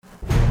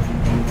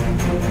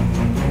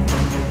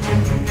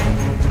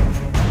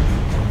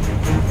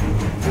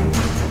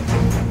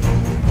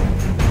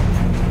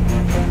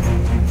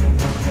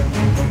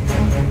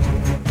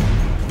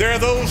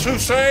those who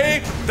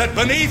say that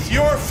beneath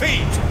your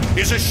feet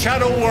is a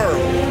shadow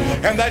world,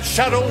 and that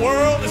shadow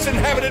world is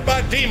inhabited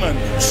by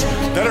demons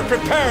that are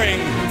preparing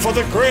for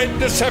the great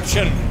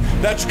deception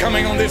that's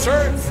coming on this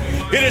earth.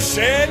 It is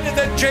said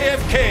that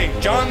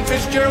JFK, John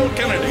Fitzgerald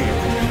Kennedy,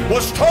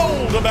 was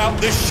told about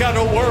this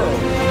shadow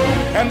world,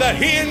 and that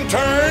he in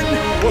turn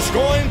was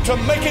going to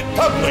make it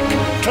public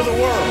to the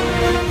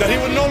world, that he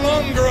would no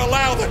longer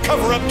allow the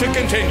cover-up to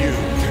continue.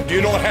 Do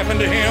you know what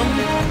happened to him?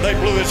 They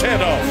blew his head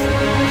off.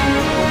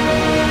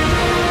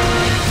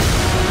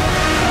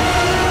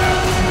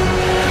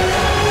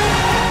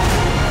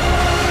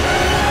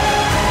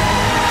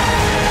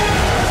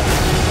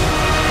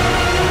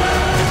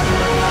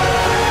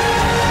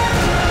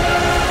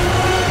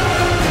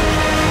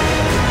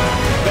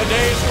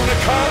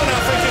 Come, and I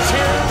think it's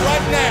here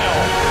right now,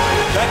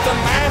 that the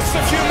mass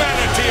of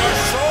humanity are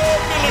so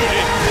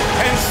deluded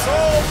and so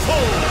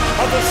full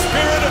of the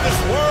spirit of this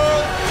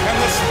world and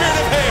the spirit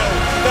of hell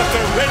that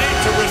they're ready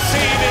to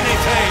receive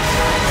anything.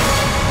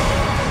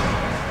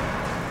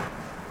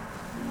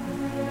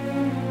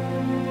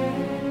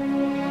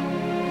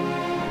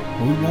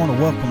 We want to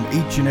welcome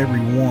each and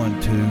every one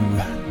to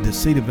the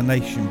Seed of a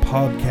Nation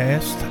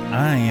podcast.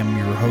 I am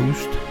your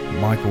host,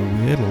 Michael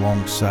Witt,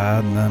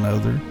 alongside none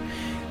other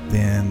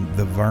than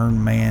the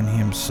Vern man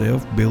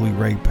himself, Billy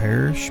Ray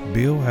Parrish.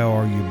 Bill, how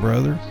are you,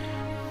 brother?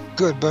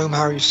 Good, Boom.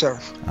 How are you, sir?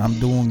 I'm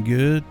doing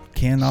good.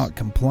 Cannot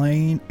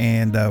complain.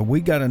 And we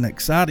got an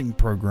exciting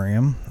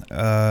program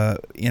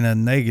in a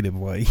negative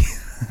way,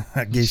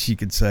 I guess you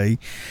could say.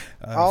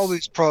 All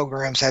these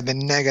programs have been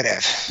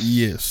negative.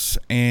 Yes.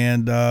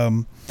 And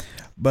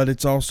but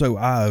it's also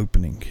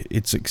eye-opening.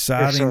 It's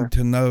exciting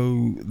to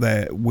know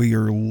that we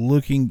are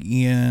looking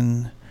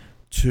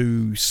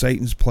into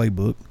Satan's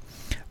playbook.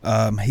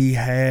 He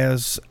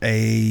has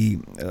I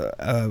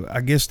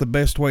guess the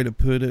best way to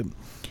put it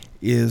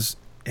is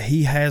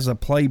he has a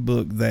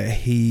playbook that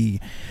he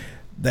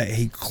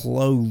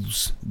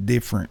clothes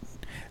different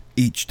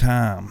each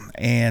time.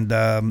 And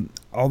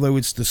although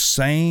it's the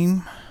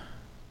same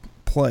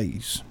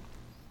plays,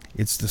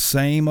 it's the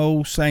same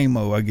old,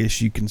 I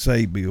guess you can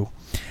say, Bill.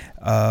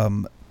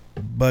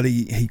 But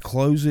he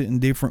clothes it in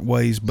different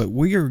ways. But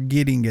we are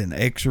getting an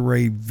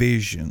X-ray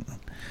vision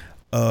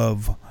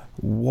of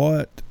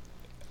what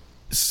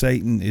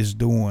Satan is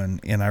doing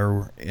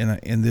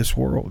in this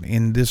world,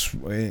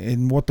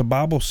 in what the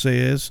Bible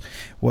says,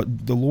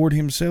 what the Lord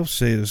himself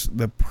says,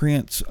 the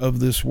prince of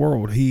this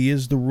world. He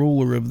is the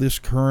ruler of this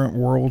current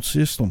world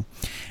system.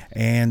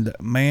 And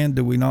man,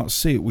 do we not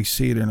see it? We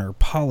see it in our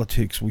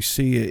politics. We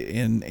see it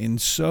in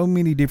so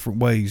many different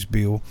ways,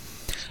 Bill.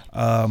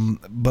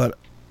 But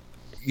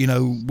you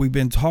know, we've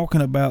been talking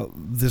about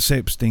this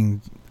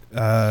Epstein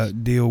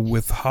deal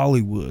with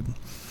Hollywood.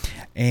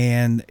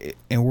 And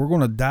we're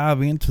going to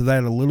dive into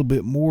that a little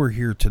bit more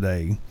here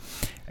today,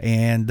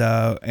 and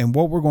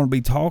what we're going to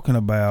be talking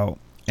about.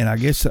 And I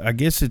guess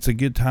it's a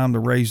good time to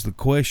raise the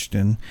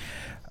question: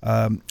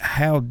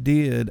 how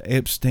did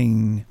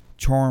Epstein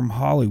charm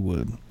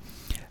Hollywood?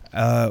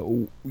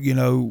 You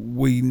know,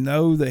 we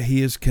know that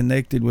he is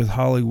connected with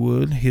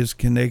Hollywood. His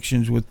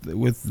connections with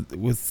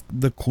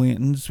the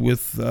Clintons,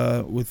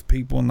 with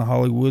people in the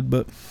Hollywood.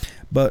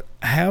 But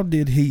how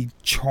did he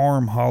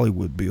charm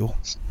Hollywood, Bill?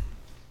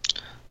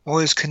 Well,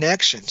 his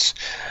connections.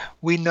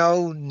 We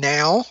know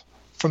now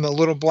from a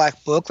little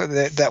black book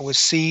that was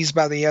seized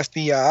by the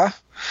FBI,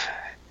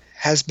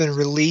 has been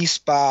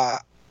released by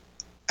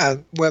a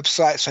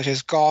website such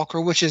as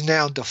Gawker, which is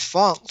now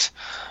defunct.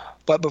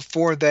 But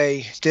before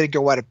they did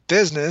go out of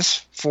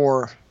business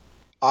for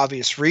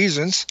obvious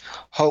reasons,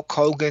 Hulk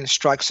Hogan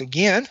strikes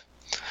again.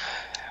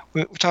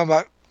 We're talking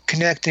about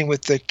connecting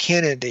with the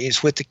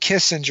Kennedys, with the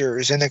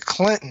Kissingers, and the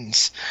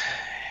Clintons.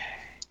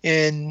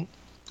 And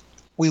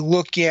we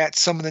look at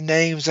some of the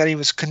names that he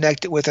was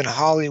connected with in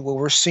Hollywood.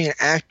 We're seeing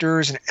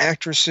actors and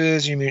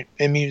actresses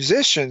and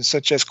musicians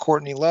such as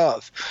Courtney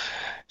Love.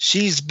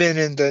 She's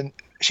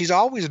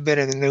always been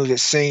in the news, it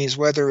seems,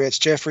 whether it's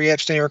Jeffrey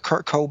Epstein or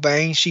Kurt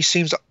Cobain. She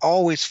seems to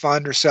always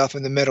find herself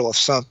in the middle of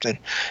something.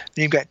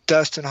 Then you've got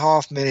Dustin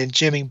Hoffman and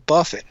Jimmy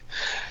Buffett.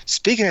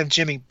 Speaking of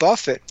Jimmy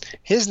Buffett,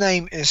 his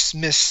name is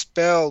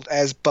misspelled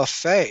as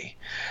buffet.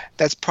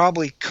 That's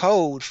probably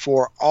code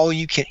for all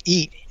you can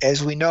eat.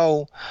 As we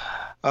know,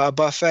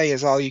 buffet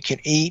is all you can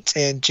eat,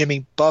 and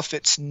Jimmy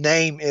Buffett's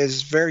name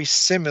is very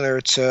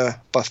similar to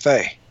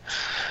buffet.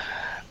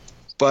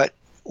 But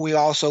we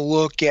also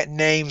look at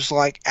names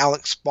like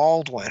Alec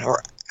Baldwin,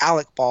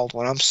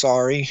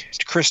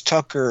 Chris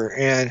Tucker,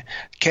 and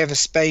Kevin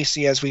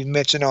Spacey, as we've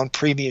mentioned on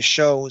previous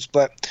shows.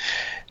 But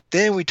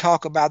then we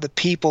talk about the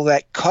people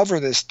that cover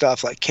this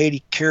stuff, like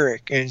Katie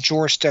Couric and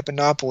George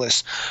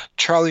Stephanopoulos,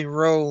 Charlie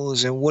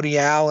Rose, and Woody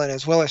Allen,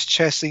 as well as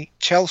Chelsea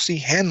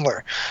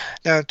Handler.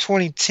 Now, in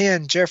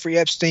 2010, Jeffrey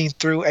Epstein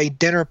threw a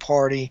dinner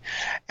party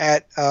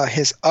at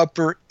his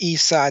Upper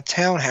East Side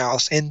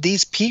townhouse, and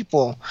these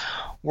people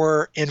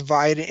were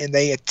invited and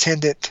they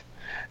attended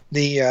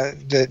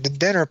the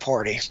dinner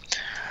party.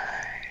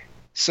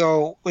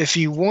 So if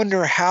you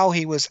wonder how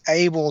he was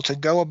able to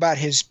go about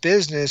his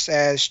business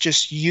as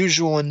just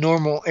usual and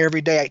normal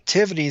everyday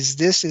activities,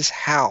 this is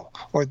how,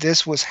 or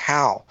this was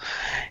how,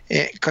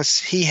 because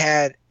he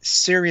had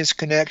serious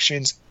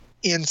connections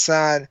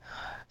inside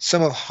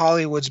some of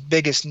Hollywood's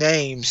biggest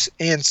names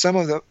and some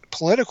of the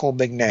political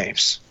big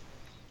names.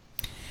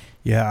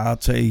 Yeah, I'll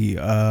tell you,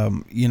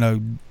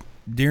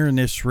 during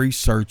this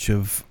research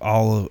of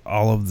all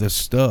of this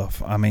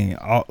stuff, I mean,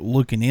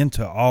 looking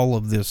into all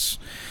of this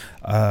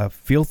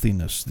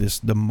filthiness, this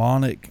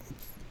demonic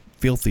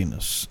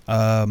filthiness,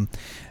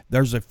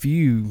 there's a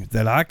few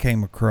that I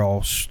came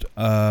across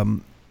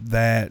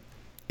that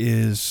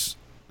is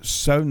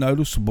so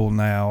noticeable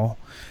now.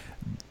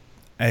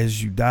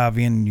 As you dive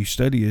in and you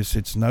study this,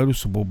 it's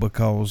noticeable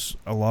because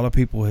a lot of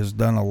people has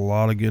done a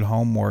lot of good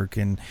homework,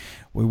 and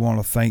we want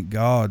to thank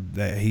God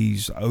that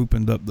he's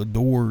opened up the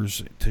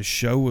doors to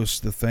show us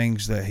the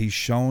things that he's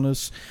shown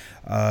us,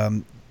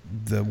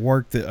 the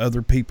work that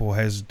other people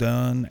has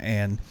done.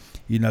 And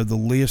the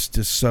list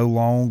is so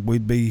long,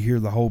 we'd be here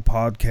the whole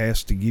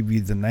podcast to give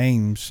you the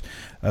names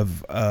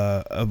of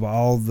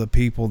all the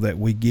people that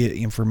we get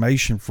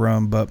information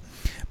from. But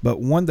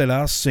one that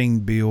I've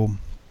seen, Bill,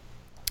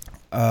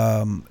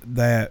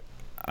 that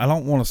I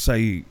don't want to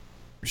say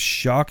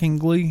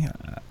shockingly,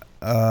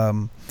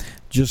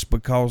 just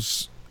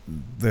because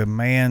the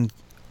man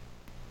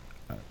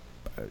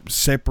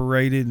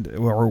separated,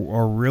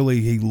 or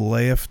really he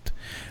left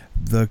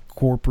the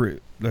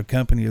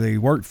company that he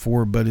worked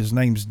for, but his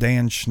name's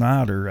Dan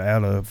Schneider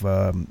out of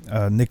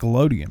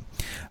Nickelodeon.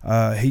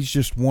 He's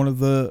just one of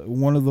the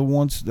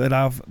ones that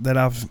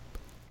I've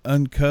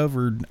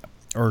uncovered,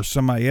 or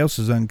somebody else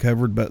has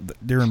uncovered,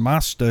 but during my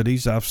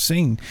studies I've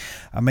seen.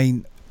 I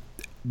mean,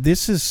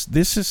 this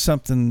is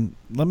something.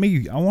 I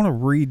want to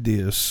read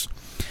this.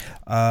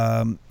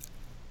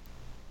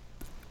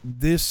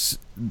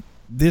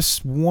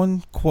 This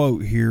one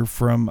quote here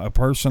from a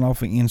person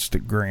off of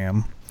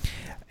Instagram,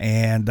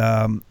 and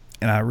I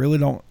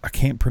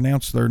can't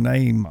pronounce their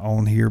name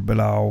on here,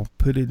 but I'll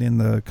put it in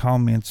the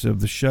comments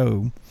of the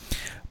show.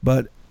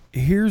 But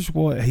here's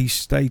what he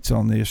states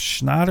on this.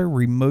 Schneider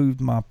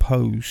removed my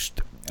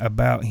post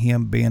about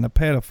him being a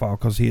pedophile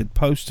because he had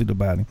posted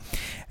about him,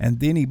 and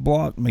then he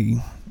blocked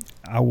me.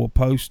 I will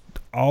post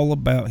all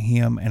about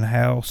him and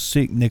how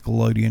sick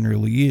Nickelodeon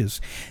really is.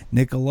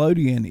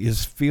 Nickelodeon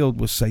is filled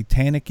with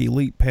satanic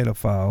elite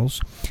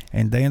pedophiles,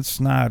 and Dan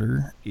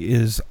Schneider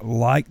is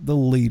like the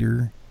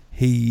leader.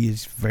 He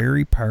is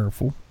very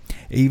powerful,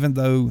 even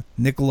though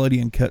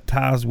Nickelodeon cut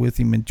ties with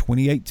him in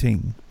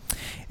 2018.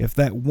 If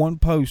that one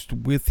post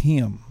with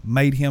him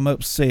made him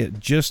upset,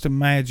 just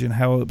imagine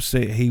how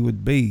upset he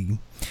would be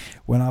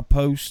when I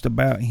post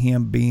about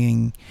him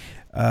being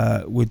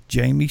with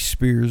Jamie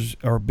Spears,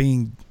 or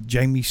being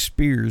Jamie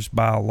Spears'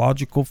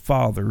 biological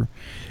father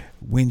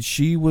when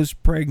she was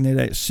pregnant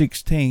at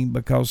 16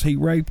 because he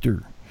raped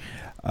her.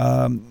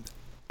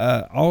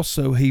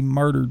 Also, he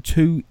murdered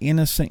 2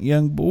 innocent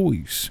young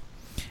boys,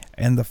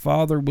 and the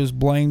father was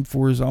blamed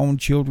for his own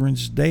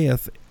children's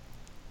death.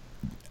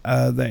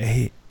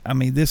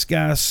 This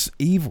guy's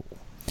evil.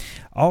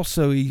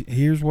 Also,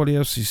 here's what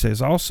else he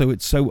says. Also,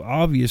 it's so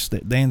obvious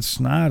that Dan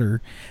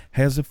Schneider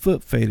has a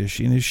foot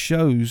fetish. In his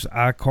shows,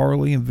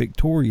 iCarly and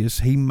Victorious,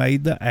 he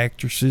made the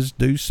actresses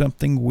do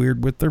something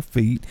weird with their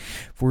feet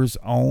for his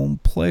own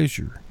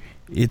pleasure.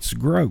 It's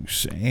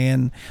gross.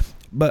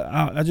 But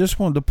I just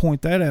wanted to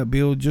point that out,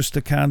 Bill, just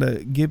to kind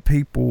of give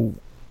people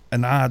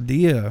an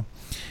idea.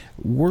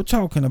 We're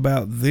talking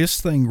about this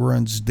thing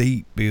runs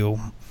deep, Bill,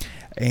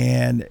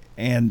 and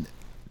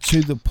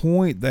to the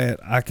point that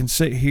I can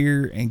sit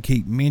here and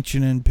keep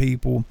mentioning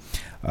people.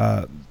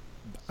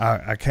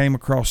 I came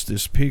across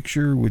this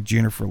picture with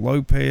Jennifer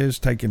Lopez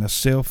taking a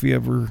selfie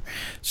of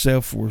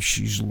herself where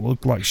she's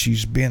looked like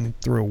she's been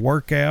through a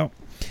workout,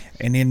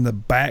 and in the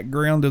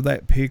background of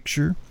that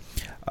picture,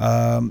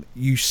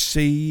 you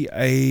see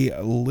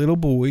a little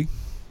boy.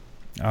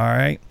 All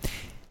right,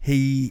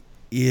 he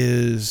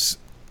is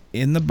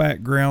in the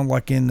background,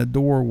 like in the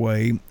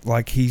doorway,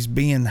 like he's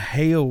being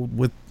held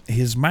with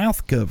his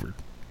mouth covered.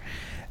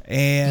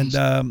 And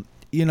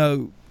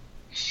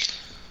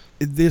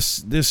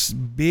this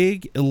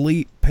big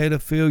elite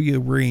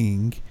pedophilia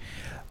ring,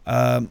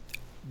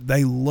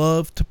 they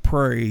love to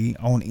prey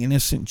on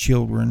innocent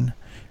children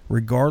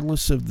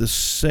regardless of the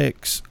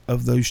sex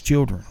of those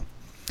children,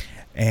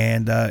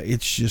 and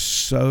it's just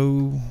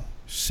so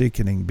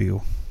sickening,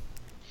 Bill.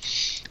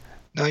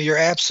 No, you're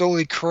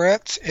absolutely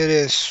correct.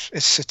 It's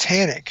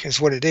satanic is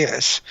what it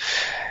is.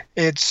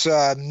 It's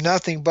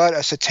nothing but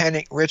a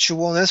satanic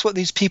ritual, and that's what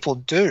these people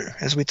do.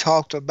 As we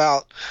talked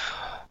about,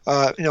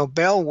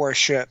 Baal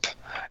worship,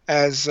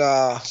 as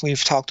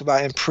we've talked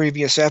about in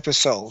previous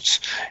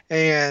episodes,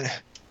 and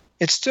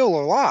it's still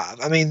alive.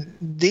 I mean,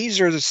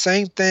 these are the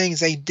same things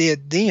they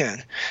did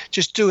then,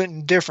 just do it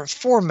in different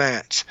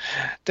formats.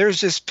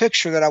 There's this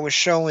picture that I was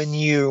showing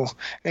you,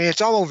 and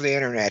it's all over the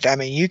internet. I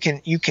mean, you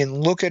can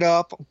look it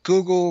up,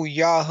 Google,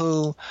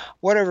 Yahoo,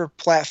 whatever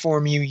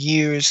platform you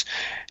use,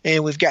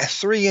 and we've got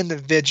three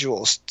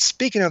individuals.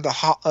 Speaking of the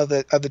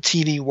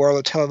TV world,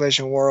 the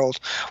television world,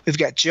 we've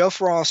got Jeff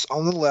Ross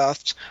on the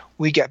left,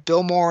 we got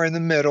Bill Maher in the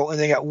middle, and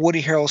they got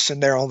Woody Harrelson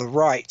there on the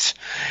right.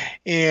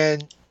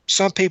 And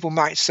some people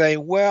might say,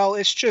 well,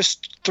 it's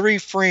just three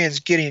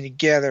friends getting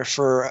together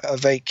for a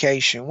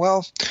vacation.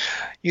 Well,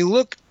 you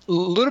look a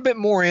little bit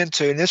more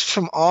into it, and this is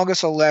from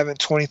August 11,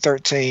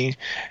 2013,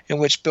 in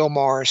which Bill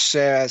Maher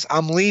says,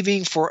 I'm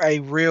leaving for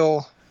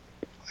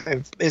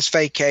it's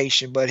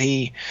vacation, but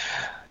he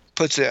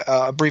puts an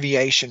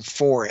abbreviation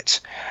for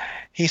it.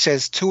 He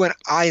says, to an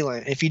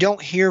island. If you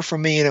don't hear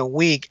from me in a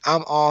week,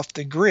 I'm off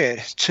the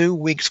grid. 2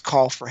 weeks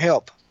call for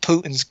help.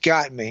 Putin's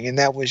got me. And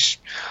that was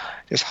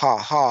just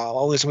ha-ha.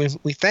 Always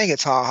we think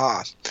it's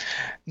ha-ha.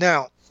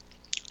 Now,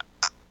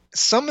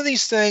 some of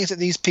these things that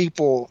these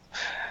people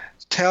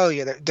tell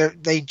you,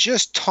 they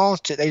just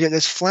taunt it. They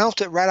just flaunt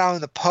it right out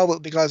in the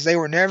public because they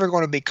were never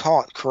going to be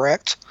caught,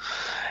 correct?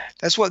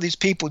 That's what these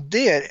people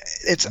did.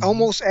 It's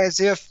almost as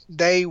if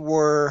they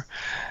were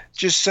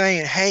just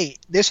saying, hey,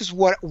 this is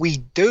what we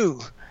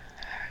do.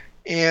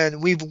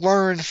 And we've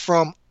learned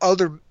from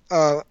other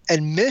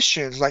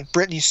admissions like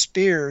Britney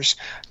Spears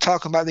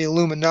talking about the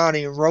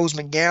Illuminati and Rose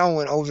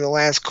McGowan over the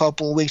last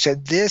couple of weeks,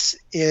 that this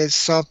is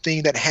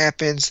something that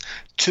happens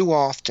too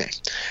often.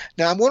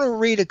 Now, I'm going to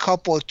read a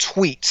couple of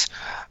tweets,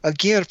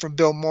 again, from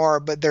Bill Maher,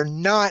 but they're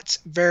not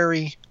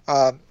very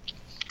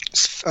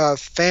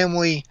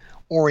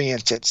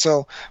family-oriented.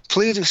 So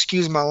please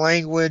excuse my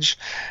language.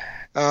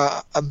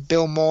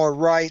 Bill Maher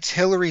writes,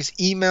 Hillary's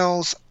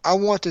emails, I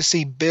want to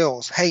see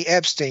Bill's. Hey,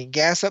 Epstein,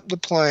 gas up the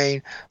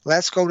plane.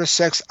 Let's go to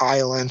Sex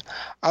Island.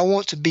 I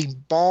want to be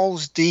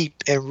balls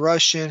deep in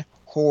Russian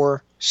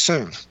whore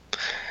soon.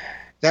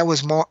 That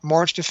was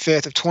March the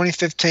 5th of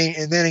 2015.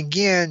 And then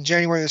again,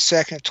 January the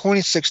 2nd of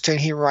 2016,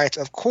 he writes,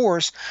 of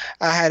course,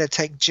 I had to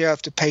take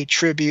Jeff to pay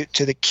tribute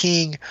to the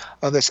king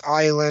of this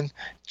island.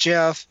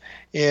 Jeff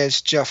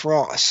is Jeff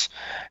Ross,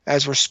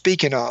 as we're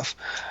speaking of.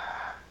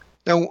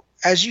 Now,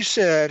 as you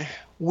said,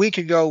 we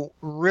could go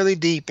really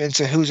deep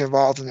into who's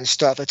involved in this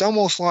stuff. It's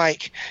almost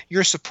like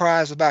you're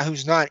surprised about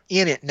who's not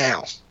in it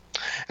now.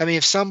 I mean,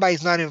 if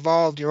somebody's not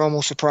involved, you're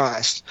almost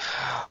surprised.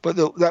 But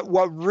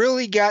what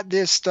really got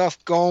this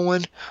stuff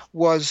going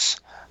was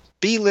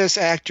B-list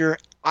actor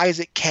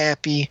Isaac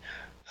Cappy,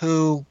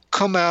 who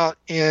come out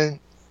and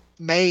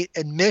made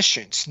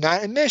admissions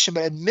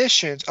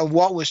of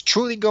what was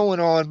truly going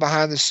on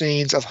behind the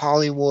scenes of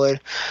Hollywood.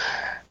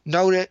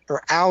 Noted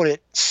or outed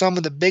some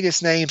of the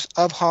biggest names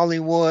of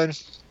Hollywood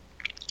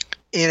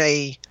in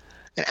an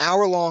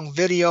hour-long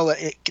video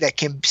that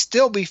can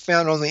still be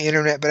found on the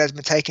internet but has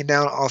been taken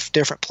down off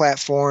different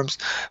platforms.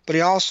 But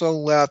he also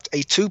left a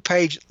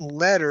 2-page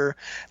letter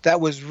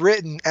that was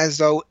written as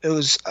though it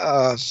was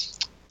a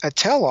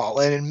tell-all,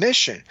 an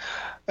admission.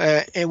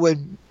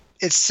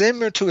 It's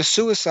similar to a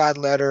suicide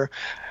letter,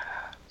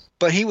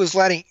 but he was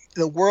letting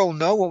the world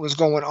know what was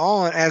going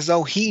on as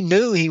though he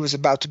knew he was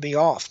about to be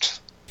offed.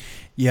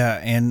 Yeah,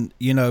 and,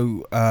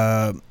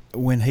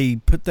 when he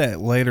put that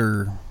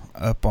letter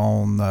up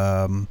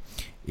on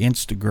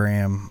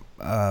Instagram,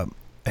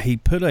 he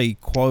put a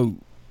quote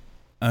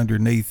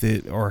underneath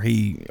it, or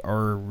he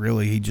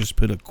just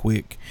put a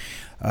quick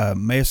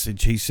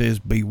message. He says,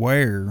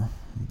 beware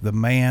the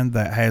man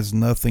that has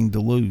nothing to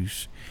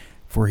lose,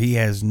 for he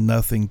has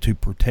nothing to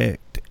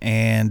protect.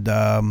 And,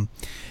 I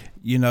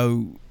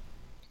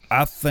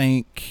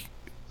think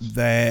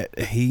that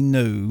he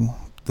knew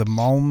the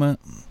moment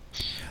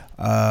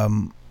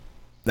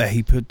that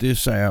he put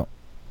this out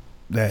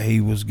that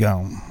he was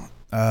gone.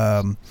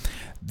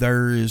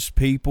 There is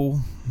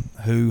people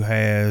who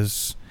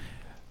has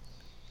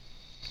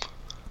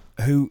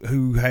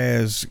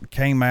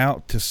came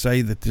out to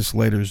say that this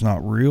letter is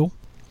not real,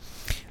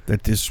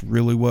 that this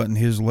really wasn't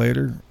his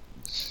letter.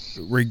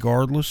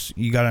 Regardless,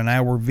 you got an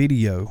hour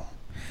video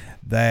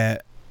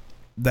that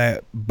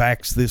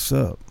backs this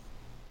up.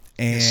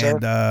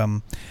 And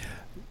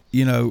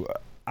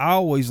I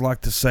always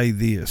like to say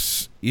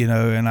this,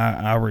 and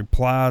I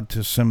replied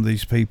to some of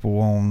these people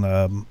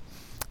on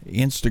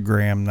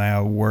Instagram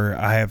now, where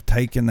I have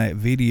taken that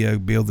video,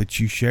 Bill, that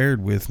you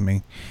shared with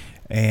me,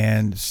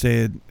 and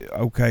said,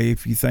 okay,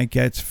 if you think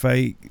that's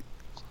fake,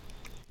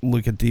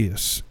 look at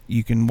this.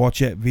 You can watch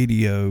that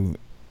video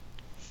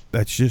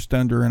that's just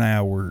under an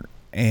hour,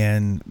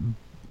 and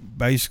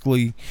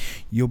basically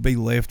you'll be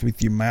left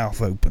with your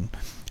mouth open,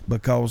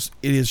 because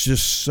it is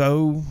just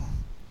so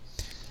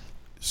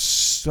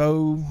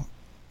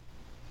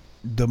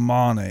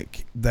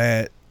demonic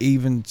that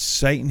even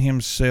Satan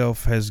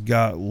himself has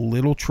got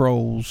little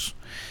trolls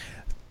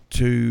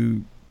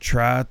to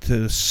try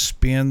to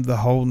spin the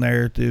whole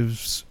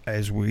narratives,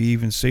 as we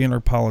even see in our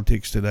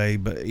politics today.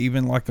 But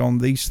even like on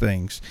these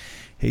things,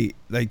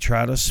 they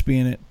try to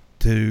spin it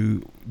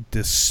to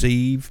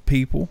deceive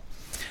people.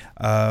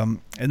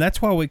 And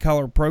that's why we call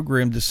our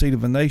program "The Seed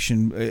of a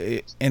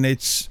Nation," and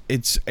it's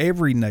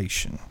every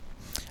nation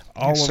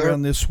all Yes,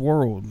 around this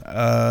world.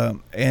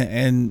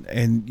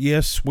 And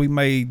yes, we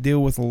may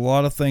deal with a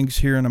lot of things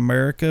here in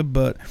America,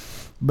 but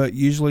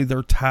usually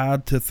they're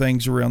tied to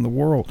things around the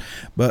world.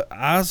 But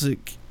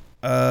Isaac,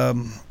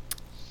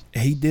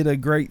 he did a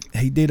great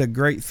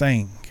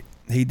thing.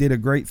 He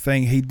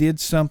did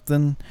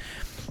something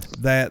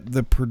that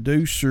the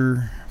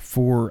producer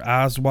for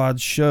Eyes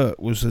Wide Shut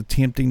was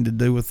attempting to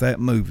do with that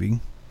movie.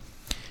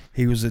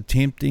 He was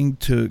attempting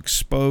to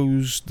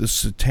expose the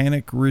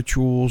satanic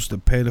rituals, the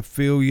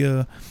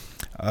pedophilia,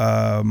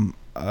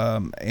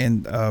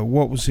 and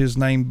what was his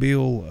name,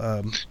 Bill?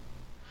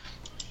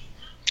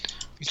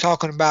 You're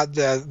talking about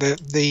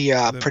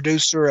the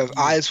producer of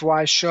Eyes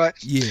Wide Shut?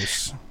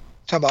 Yes.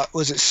 Talking about,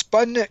 was it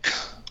Sputnik?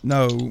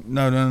 No.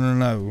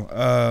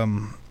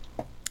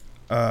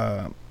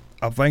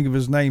 I'll think of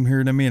his name here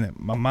in a minute.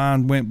 My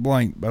mind went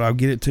blank, but I'll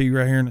get it to you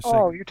right here in a second.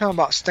 Oh, you're talking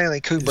about Stanley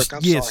Kubrick.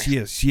 I'm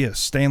sorry. Yes,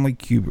 Stanley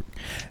Kubrick.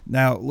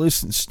 Now,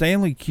 listen,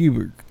 Stanley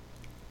Kubrick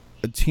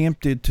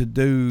attempted to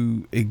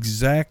do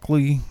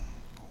exactly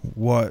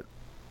what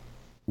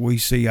we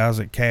see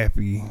Isaac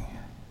Cappy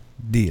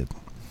did.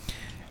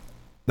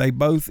 They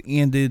both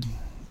ended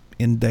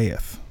in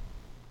death.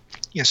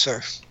 Yes,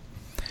 sir.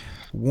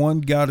 One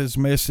got his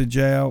message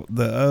out,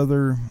 the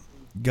other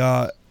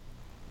got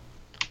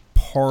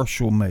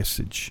partial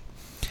message,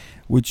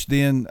 which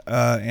then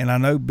and I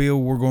know, Bill,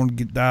 we're going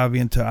to dive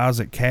into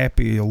Isaac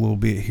Cappy a little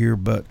bit here,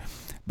 but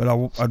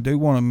I do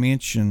want to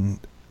mention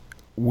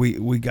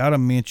we got to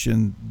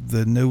mention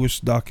the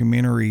newest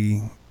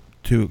documentary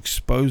to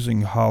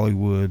Exposing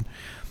Hollywood,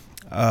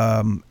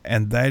 and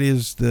that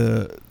is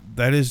the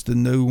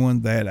new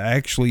one that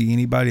actually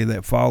anybody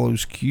that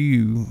follows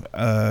Q,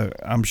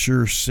 I'm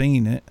sure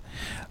seen it.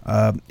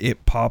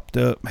 It popped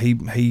up.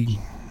 He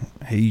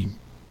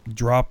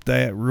dropped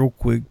that real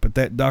quick, but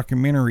that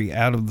documentary,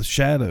 Out of the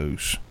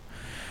Shadows,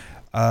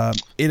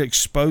 it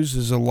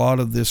exposes a lot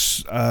of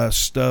this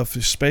stuff,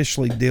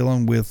 especially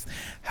dealing with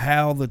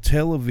how the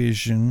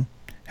television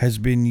has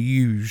been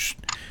used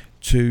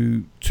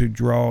to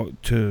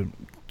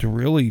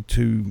really,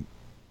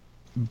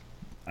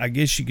 I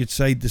guess you could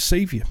say,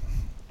 deceive you.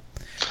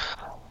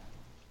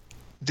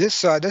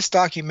 This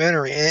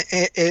documentary,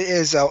 it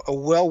is a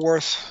well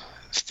worth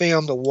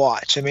film to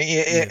watch. I mean,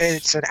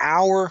 it's an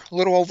hour, a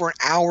little over an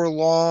hour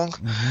long,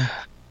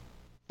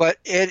 but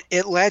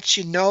it lets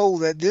you know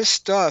that this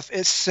stuff,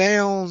 it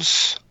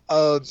sounds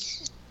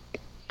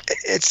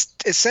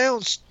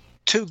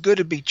too good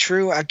to be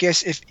true, I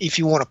guess, if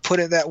you want to put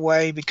it that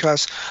way,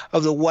 because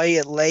of the way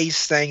it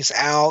lays things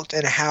out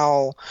and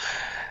how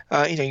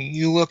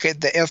you look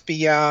at the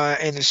FBI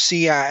and the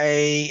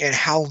CIA and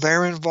how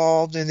they're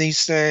involved in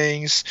these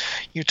things.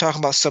 You're talking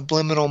about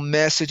subliminal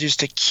messages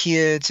to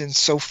kids and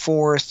so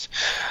forth.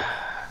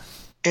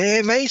 And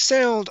it may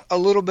sound a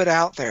little bit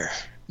out there.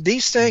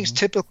 These things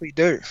typically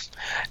do.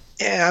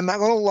 And I'm not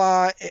going to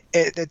lie,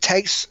 it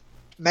takes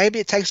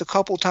a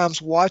couple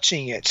times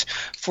watching it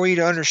for you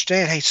to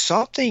understand, hey,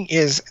 something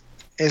is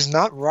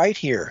not right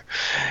here.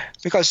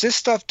 Because this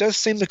stuff does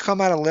seem to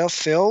come out of left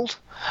field.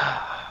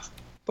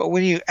 But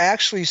when you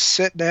actually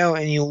sit down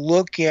and you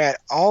look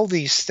at all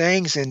these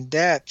things in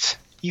depth,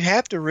 you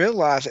have to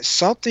realize that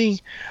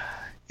something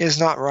is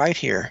not right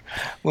here.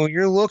 When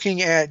you're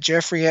looking at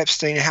Jeffrey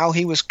Epstein, how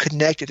he was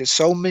connected to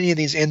so many of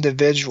these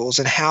individuals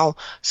and how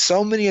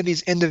so many of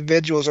these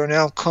individuals are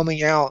now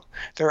coming out,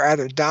 they're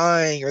either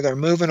dying or they're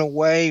moving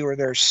away or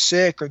they're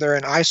sick or they're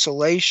in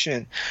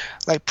isolation.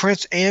 Like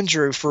Prince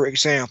Andrew, for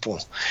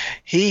example,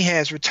 he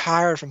has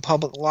retired from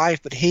public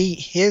life, but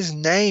his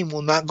name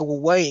will not go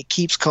away. It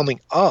keeps coming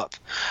up.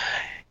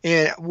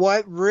 And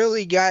what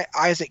really got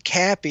Isaac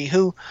Cappy,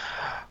 who,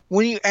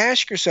 when you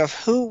ask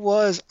yourself, who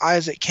was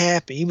Isaac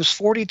Cappy? He was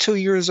 42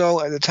 years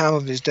old at the time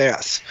of his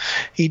death.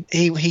 He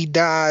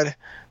died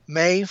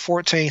May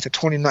 14th of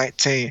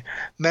 2019.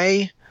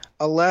 May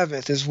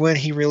 11th is when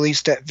he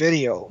released that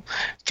video.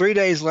 3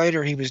 days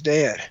later, he was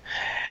dead.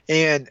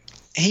 And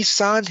he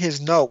signed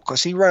his note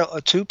because he wrote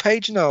a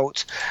 2-page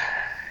note.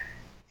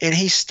 And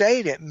he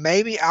stated,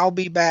 maybe I'll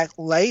be back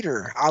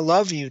later. I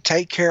love you.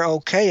 Take care.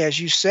 Okay. As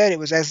you said, it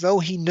was as though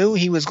he knew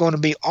he was going to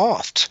be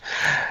offed.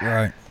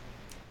 Right.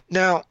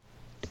 Now,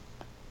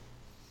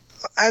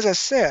 as I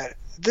said,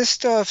 this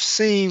stuff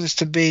seems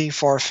to be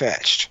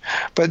far-fetched,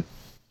 but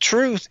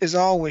truth is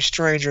always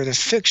stranger than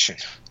fiction.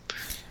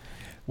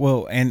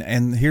 Well,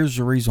 and here's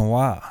the reason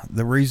why.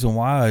 The reason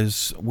why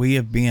is we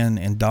have been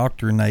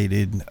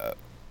indoctrinated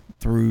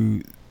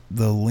through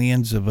the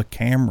lens of a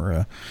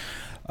camera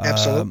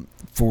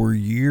for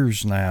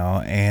years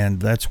now, and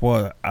that's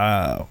what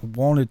I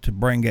wanted to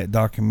bring that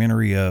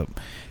documentary up,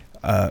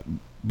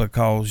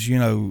 because,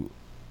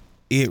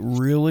 it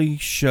really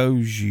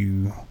shows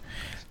you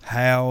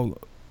how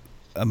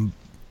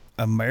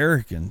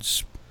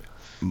Americans,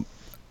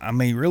 I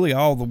mean, really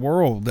all the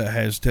world that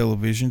has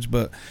televisions,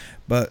 but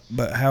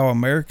how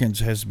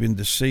Americans has been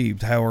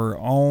deceived, how our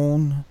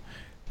own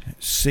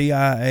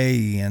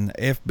CIA and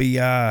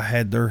FBI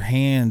had their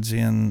hands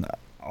in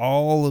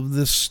all of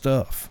this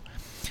stuff,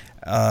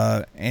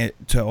 and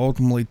to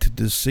ultimately to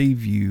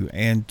deceive you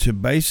and to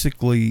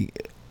basically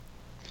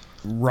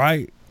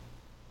write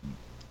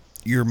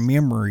your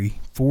memory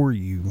for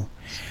you,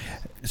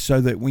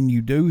 so that when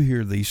you do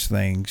hear these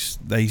things,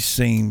 they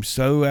seem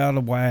so out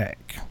of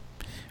whack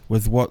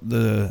with what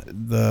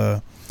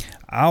I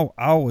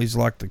always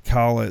like to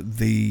call it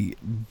the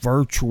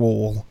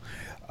virtual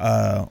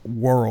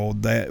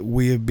world that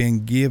we have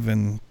been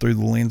given through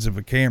the lens of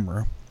a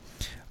camera.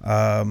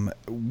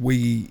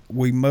 We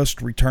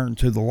must return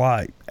to the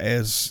light,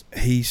 as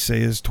he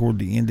says toward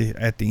the end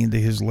at the end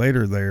of his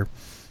letter there.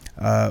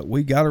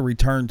 We got to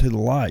return to the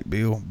light,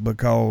 Bill,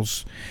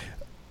 because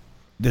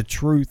the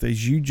truth,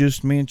 as you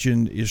just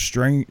mentioned, is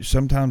strange.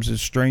 Sometimes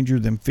it's stranger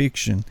than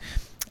fiction,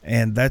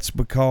 and that's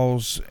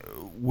because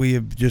we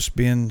have just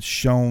been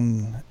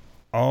shown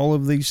all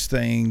of these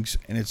things,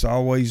 and it's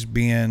always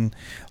been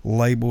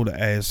labeled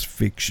as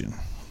fiction.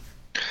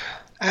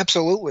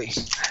 Absolutely.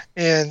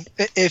 And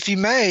if you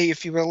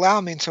would allow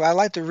me to, I'd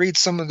like to read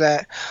some of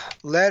that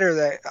letter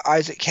that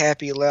Isaac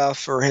Kappy left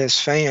for his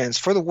fans,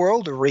 for the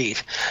world to read.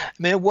 I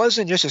mean, it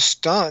wasn't just a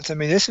stunt. I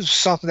mean, this is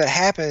something that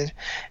happened,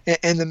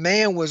 and the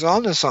man was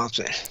onto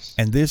something.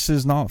 And this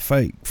is not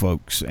fake,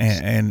 folks.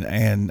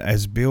 And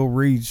as Bill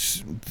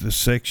reads the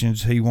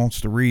sections he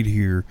wants to read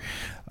here,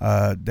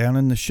 down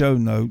in the show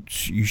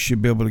notes, you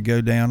should be able to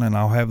go down, and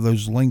I'll have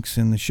those links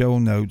in the show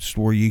notes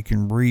where you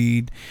can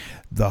read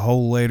the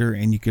whole letter,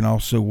 and you can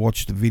also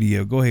watch the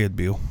video. Go ahead,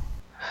 Bill.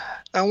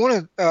 I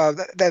want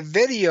to that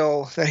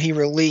video that he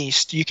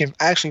released. You can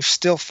actually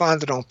still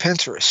find it on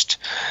Pinterest,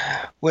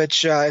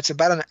 which it's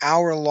about an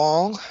hour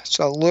long. It's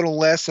a little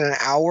less than an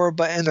hour,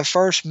 but in the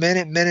first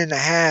minute and a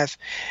half,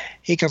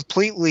 he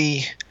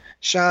completely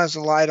shines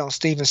the light on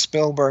Steven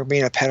Spielberg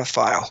being a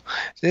pedophile.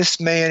 This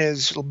man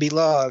is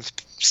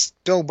beloved.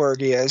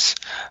 Spielberg is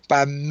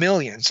by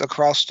millions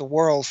across the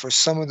world for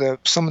some of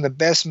the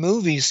best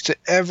movies to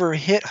ever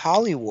hit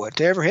Hollywood,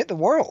 to ever hit the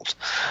world.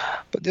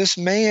 But this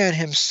man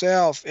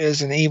himself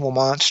is an evil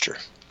monster,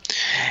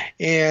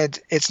 and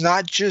it's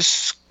not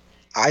just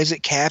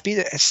Isaac Kappy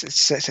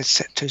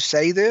to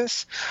say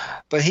this,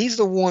 but he's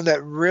the one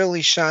that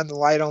really shined the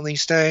light on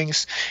these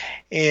things,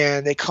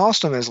 and it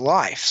cost him his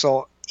life.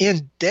 So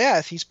in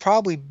death, he's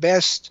probably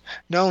best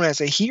known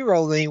as a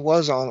hero than he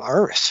was on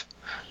Earth.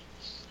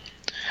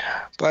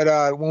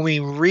 But when we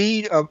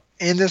read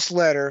in this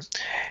letter,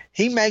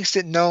 he makes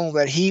it known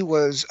that he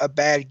was a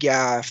bad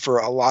guy for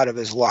a lot of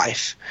his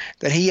life,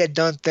 that he had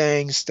done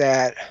things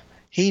that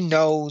he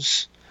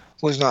knows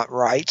was not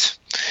right.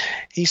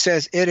 He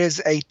says, "It is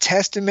a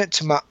testament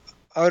to my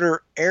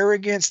utter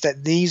arrogance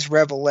that these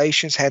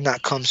revelations had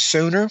not come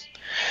sooner.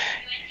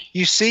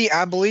 You see,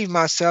 I believe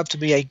myself to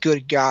be a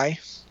good guy.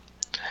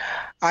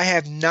 I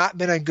have not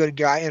been a good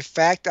guy. In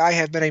fact, I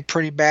have been a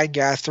pretty bad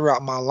guy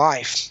throughout my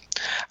life.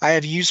 I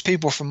have used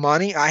people for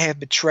money. I have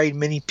betrayed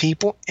many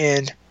people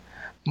and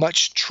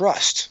much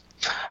trust.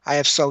 I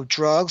have sold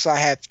drugs. I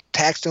have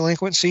tax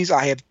delinquencies.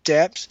 I have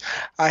debts.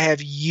 I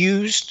have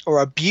used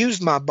or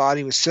abused my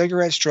body with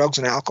cigarettes, drugs,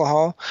 and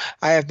alcohol.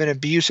 I have been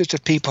abusive to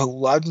people who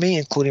loved me,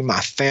 including my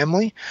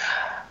family.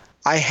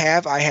 I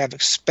have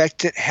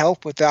expected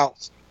help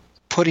without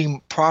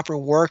putting proper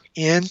work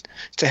in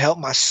to help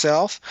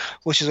myself,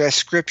 which is as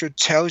Scripture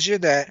tells you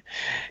that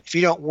if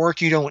you don't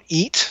work, you don't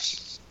eat.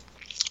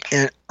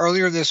 And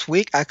earlier this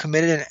week, I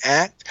committed an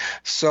act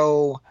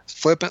so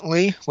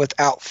flippantly,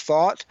 without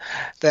thought,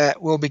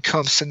 that will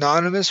become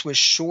synonymous with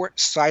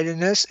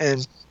short-sightedness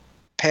and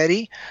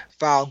petty,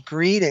 vile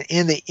greed, and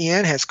in the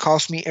end has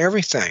cost me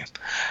everything.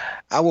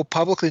 I will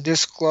publicly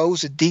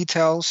disclose the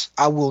details.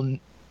 I will,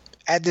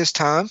 at this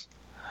time,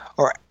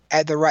 or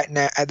at the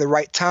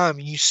right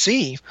time, you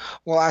see,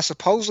 while I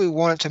supposedly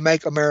wanted to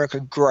make America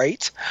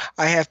great,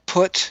 I have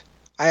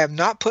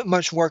not put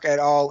much work at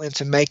all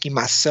into making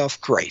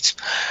myself great.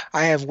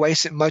 I have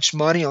wasted much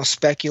money on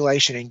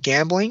speculation and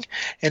gambling,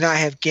 and I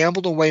have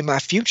gambled away my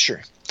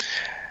future.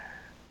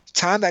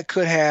 Time that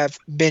could have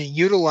been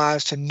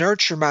utilized to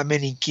nurture my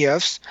many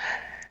gifts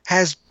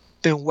has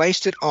been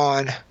wasted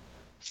on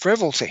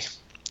frivolity.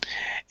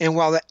 And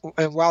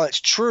while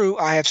it's true,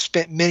 I have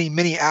spent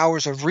many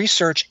hours of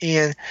research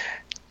in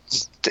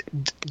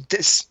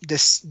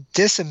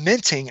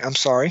disseminating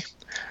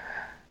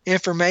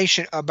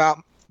information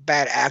about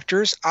bad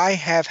actors. I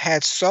have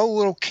had so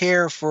little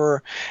care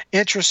for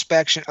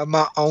introspection of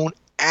my own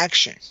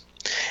action.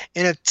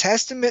 In a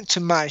testament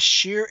to my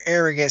sheer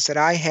arrogance that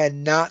I had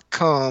not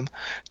come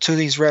to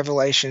these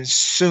revelations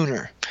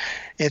sooner.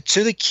 And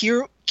to the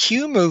Q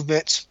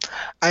movement,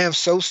 I am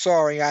so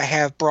sorry I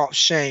have brought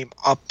shame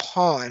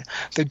upon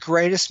the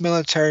greatest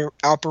military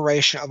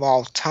operation of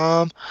all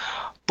time.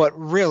 But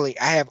really,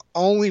 I have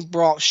only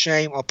brought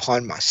shame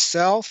upon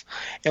myself.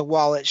 And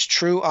while it's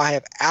true, I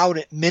have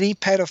outed many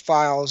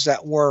pedophiles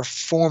that were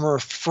former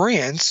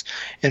friends,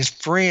 and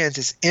friends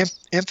is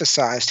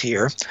emphasized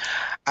here,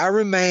 I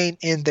remain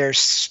in their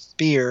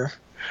sphere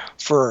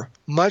for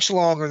much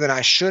longer than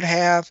I should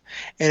have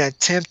and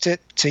attempted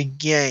to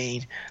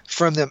gain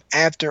from them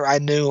after I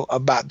knew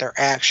about their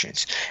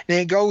actions. And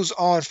it goes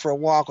on for a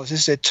while because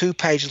this is a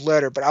 2-page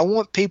letter, but I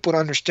want people to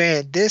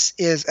understand this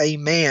is a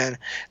man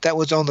that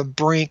was on the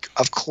brink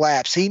of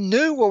collapse. He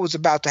knew what was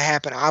about to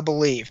happen, I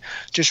believe,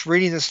 just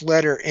reading this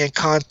letter in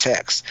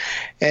context.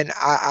 And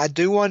I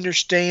do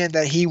understand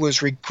that he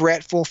was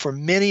regretful for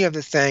many of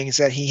the things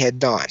that he had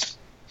done.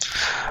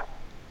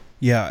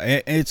 Yeah,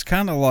 it's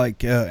kind of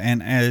like,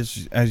 and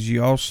as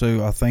you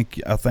also, I think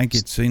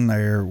it's in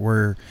there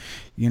where,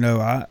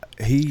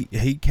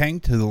 he came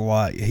to the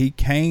light. He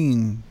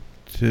came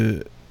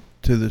to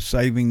the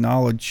saving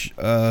knowledge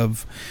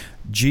of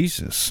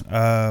Jesus,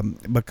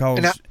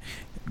 because.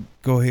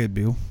 Go ahead,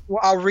 Bill. Well,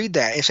 I'll read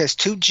that. It says,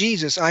 "To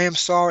Jesus, I am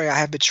sorry I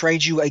have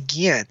betrayed you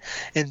again,"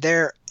 and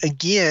there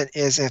again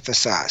is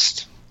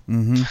emphasized.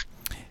 Mm-hmm.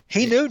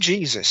 He knew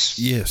Jesus.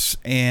 Yes,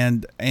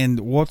 and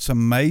what's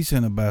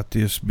amazing about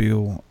this,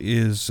 Bill,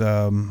 is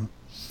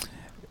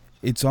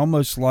it's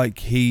almost like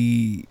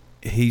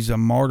he's a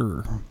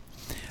martyr.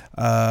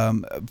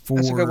 That's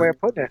a good way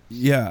of putting it.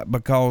 Yeah,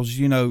 because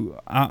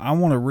I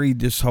want to read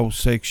this whole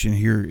section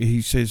here.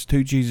 He says,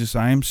 "To Jesus,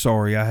 I am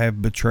sorry I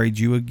have betrayed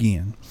you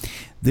again.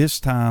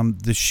 This time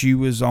the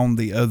shoe is on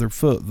the other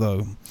foot,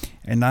 though,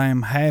 and I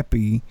am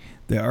happy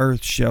the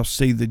earth shall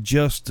see the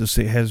justice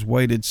it has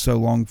waited so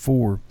long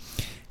for."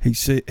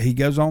 He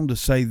goes on to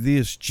say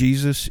this: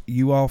 "Jesus,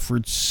 you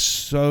offered,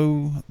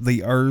 so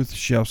the earth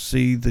shall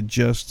see the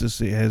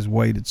justice it has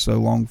waited so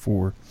long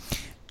for.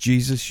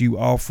 Jesus, you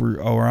offered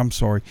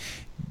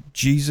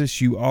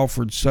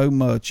so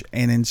much,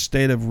 and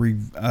instead of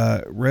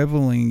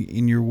reveling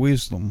in your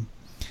wisdom,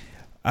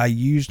 I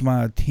used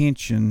my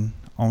attention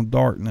on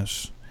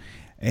darkness."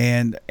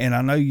 And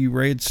I know you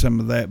read some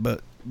of that,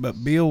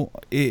 but Bill,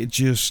 it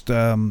just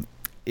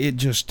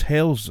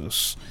tells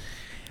us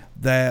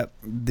that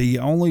the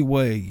only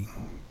way,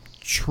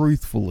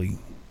 truthfully,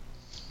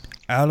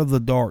 out of the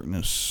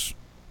darkness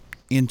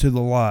into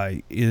the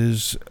light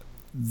is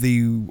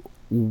the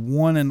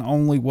one and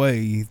only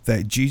way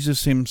that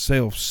Jesus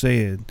himself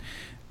said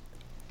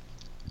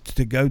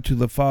to go to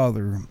the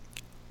Father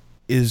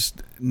is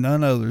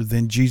none other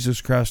than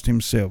Jesus Christ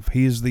himself.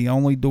 He is the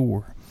only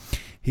door.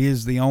 He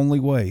is the only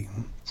way.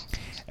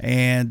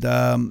 And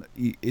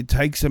it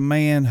takes a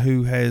man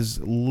who has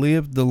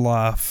lived the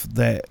life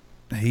that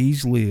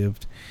he's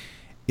lived.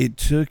 It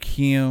took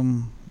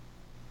him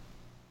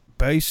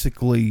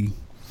basically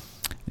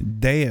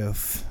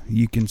death,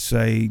 you can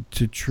say,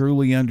 to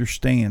truly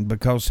understand,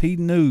 because he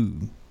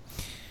knew,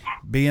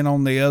 being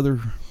on the other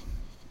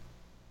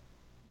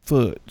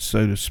foot,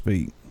 so to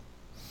speak,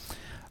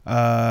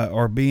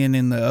 or being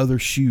in the other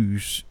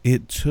shoes,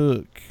 it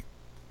took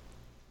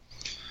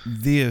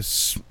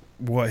this,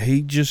 what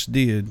he just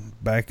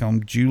did back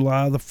on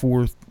July the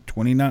 4th,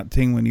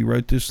 2019, when he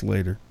wrote this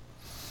letter.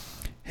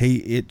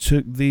 It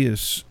took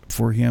this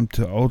for him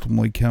to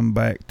ultimately come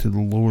back to the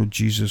Lord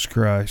Jesus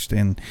Christ.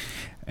 And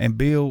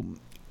Bill,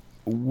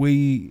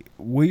 we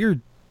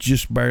are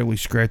just barely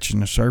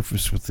scratching the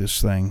surface with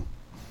this thing.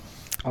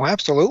 Oh,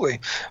 absolutely.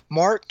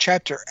 Mark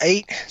chapter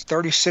 8,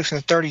 36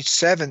 and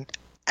 37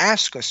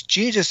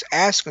 Jesus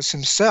asks us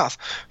himself,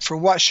 "For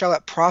what shall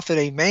it profit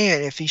a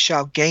man if he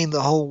shall gain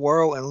the whole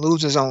world and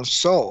lose his own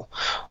soul?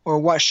 Or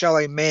what shall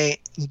a man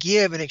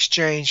give in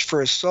exchange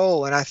for his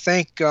soul?" And I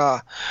think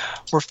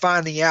we're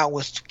finding out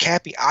with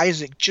Cappy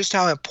Isaac just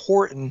how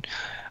important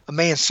a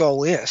man's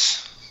soul is.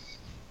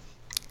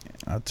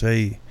 I'll tell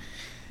you,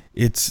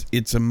 it's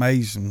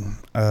amazing.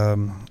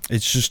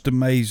 It's just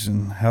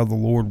amazing how the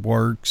Lord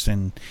works.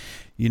 And,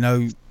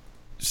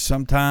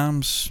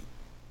 sometimes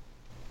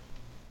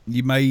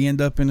you may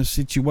end up in a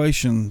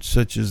situation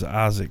such as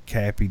Isaac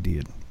Cappy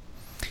did.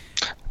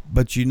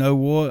 But you know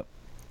what?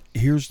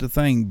 Here's the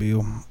thing,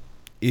 Bill,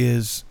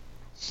 is,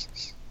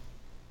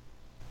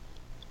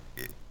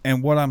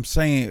 and what I'm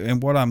saying,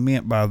 and what I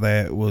meant by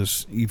that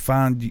was, you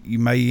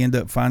may end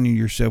up finding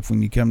yourself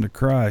when you come to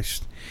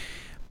Christ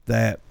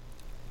that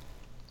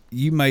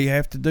you may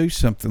have to do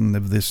something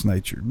of this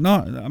nature.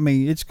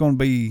 It's going to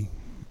be,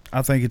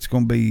 I think it's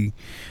going to be,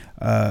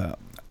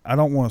 I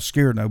don't want to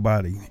scare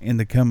nobody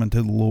into coming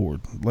to the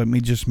Lord. Let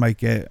me just make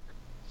that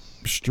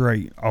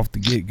straight off the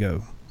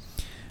get-go.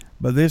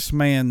 But this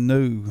man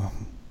knew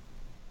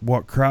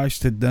what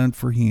Christ had done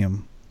for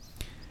him,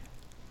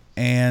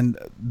 and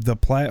the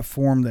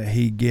platform that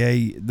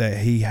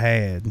he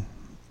had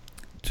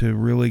to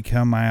really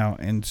come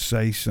out and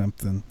say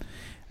something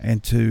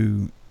and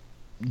to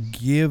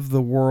give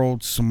the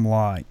world some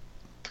light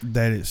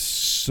that is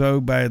so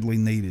badly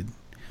needed.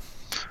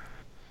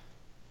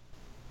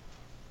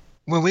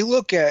 When we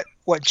look at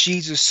what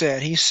Jesus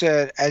said, he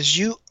said, as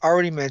you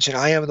already mentioned,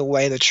 "I am the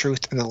way, the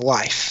truth, and the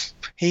life."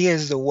 He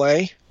is the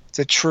way,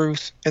 the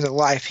truth, and the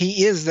life.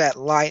 He is that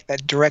light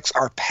that directs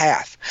our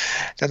path.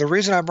 Now, the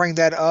reason I bring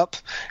that up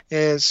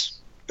is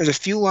there's a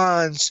few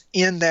lines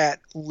in that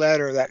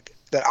letter that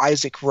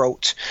Isaac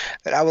wrote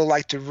that I would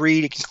like to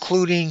read,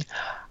 including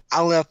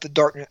I let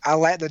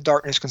the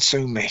darkness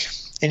consume me.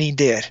 And he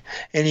did.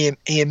 And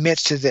he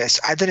admits to this.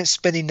 I didn't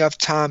spend enough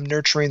time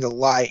nurturing the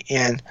light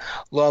and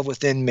love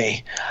within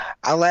me.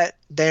 I let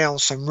down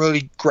some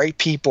really great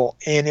people,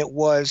 and it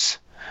was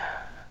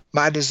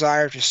my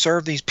desire to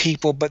serve these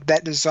people, but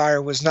that desire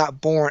was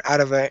not born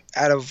out of a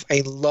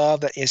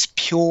love that is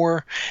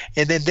pure.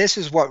 And then this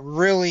is what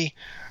really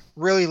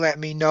let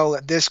me know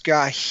that this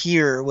guy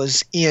here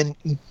was in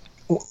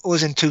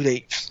too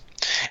deep.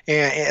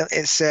 And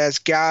it says,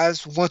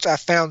 guys, once I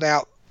found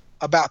out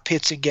about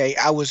Pizzagate,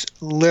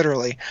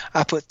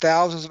 I put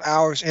thousands of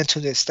hours into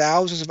this,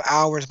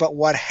 but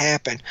what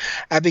happened?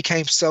 I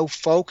became so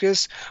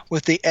focused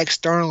with the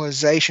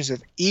externalizations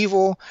of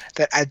evil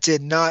that I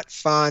did not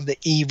find the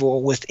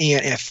evil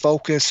within and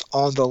focus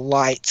on the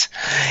light.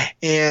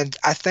 And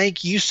I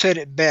think you said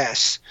it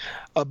best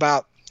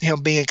about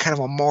him being kind of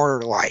a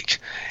martyr like.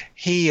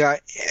 He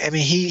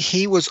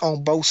was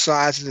on both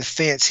sides of the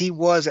fence. He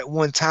was at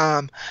one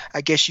time, I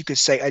guess you could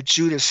say, a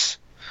Judas,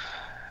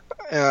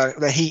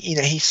 that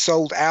he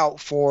sold out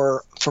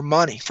for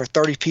money, for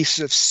 30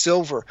 pieces of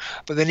silver.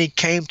 But then he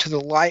came to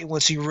the light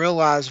once he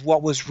realized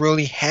what was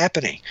really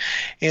happening.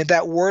 And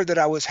that word that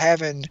I was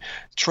having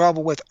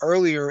trouble with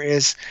earlier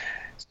is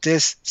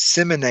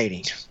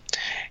disseminating.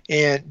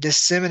 And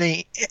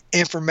disseminating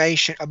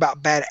information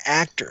about bad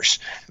actors.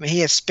 I mean,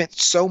 he had spent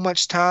so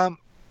much time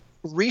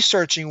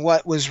researching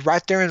what was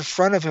right there in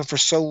front of him for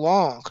so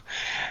long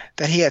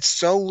that he had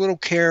so little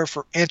care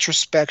for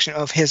introspection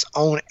of his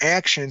own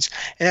actions.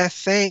 And I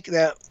think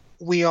that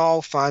we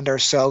all find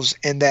ourselves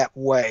in that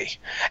way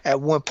at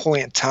one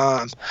point in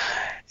time.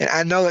 And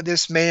I know that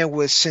this man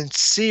was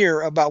sincere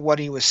about what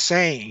he was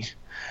saying,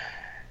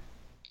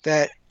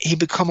 that he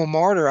become a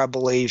martyr, I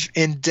believe.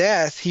 In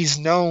death, he's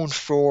known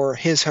for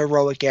his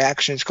heroic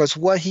actions, because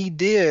what he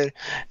did,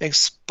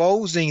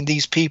 exposing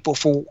these people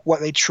for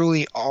what they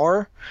truly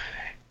are,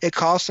 it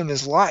cost him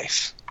his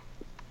life.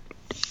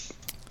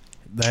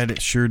 That it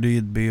sure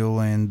did, Bill.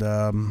 And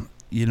I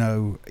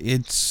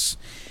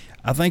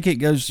think it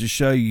goes to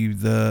show you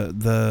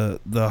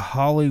the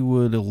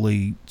Hollywood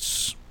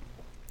elites,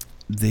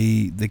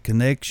 the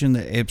connection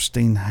that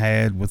Epstein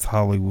had with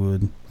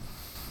Hollywood.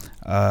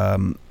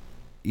 And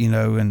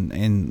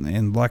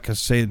like I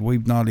said,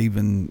 we've not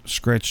even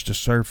scratched the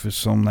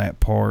surface on that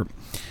part.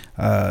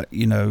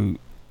 The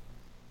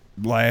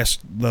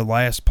last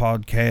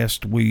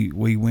podcast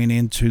we went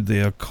into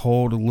the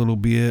occult a little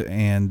bit,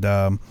 and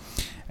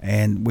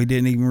we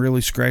didn't even really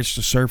scratch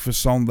the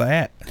surface on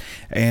that.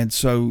 And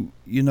so,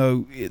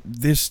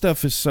 this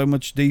stuff is so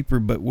much deeper,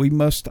 but we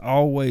must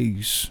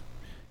always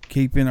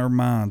keep in our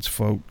minds,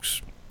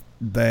 folks,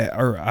 that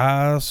our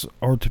eyes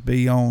are to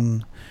be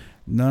on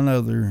none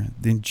other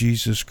than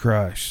Jesus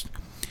Christ.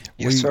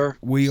 Yes, sir.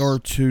 We are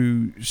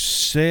to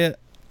set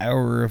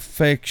our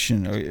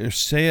affection or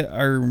set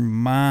our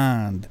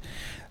mind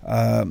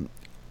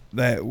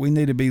that we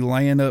need to be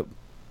laying up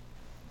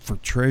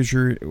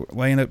treasure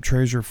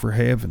for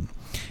heaven.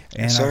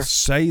 And yes, I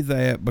say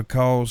that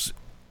because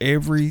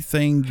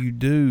everything you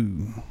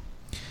do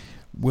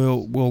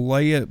will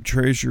lay up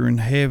treasure in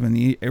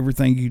heaven.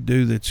 Everything you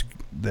do that's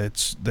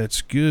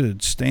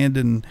good.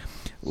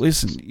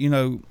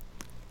 Listen,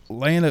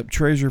 laying up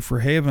treasure for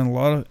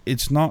heaven,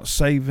 it's not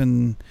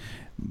saving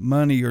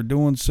money or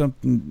doing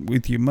something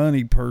with your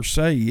money per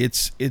se.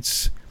 It's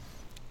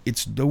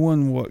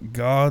doing what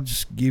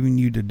God's given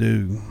you to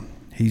do.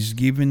 He's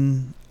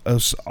given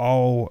us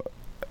all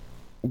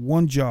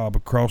one job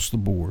across the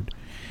board,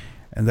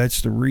 and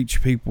that's to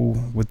reach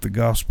people with the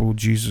gospel of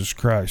Jesus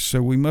Christ.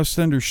 So we must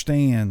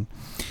understand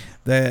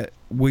that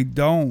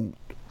best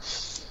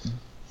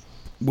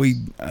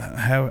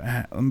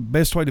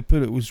way to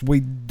put it was we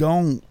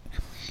don't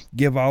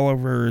give all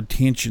of our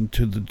attention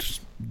to the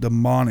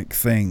demonic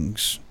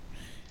things.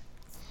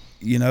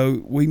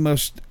 We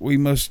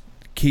must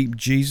keep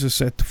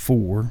Jesus at the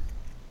fore,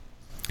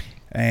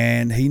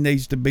 and he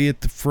needs to be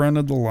at the front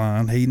of the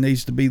line. He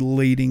needs to be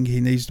leading. He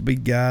needs to be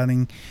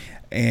guiding,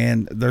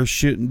 and there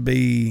shouldn't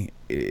be,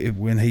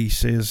 when he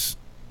says,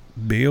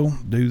 Bill,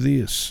 do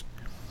this.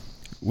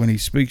 When he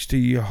speaks to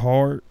your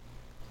heart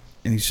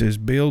and he says,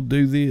 Bill,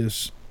 do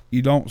this,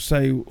 you don't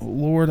say,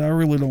 Lord, I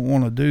really don't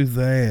want to do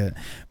that,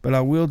 but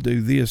I will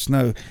do this.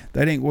 No,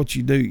 that ain't what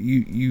you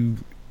do.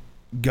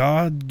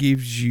 God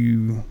gives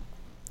you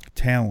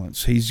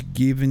talents. He's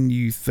given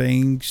you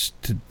things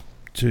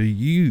to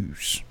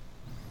use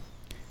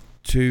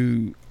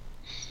to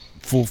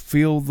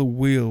fulfill the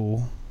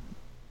will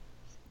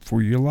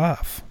for your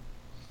life.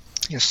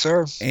 Yes,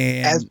 sir.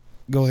 And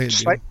go ahead.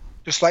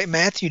 Just like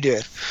Matthew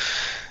did.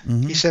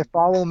 Mm-hmm. He said,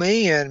 follow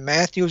me, and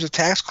Matthew was a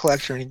tax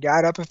collector, and he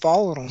got up and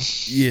followed him.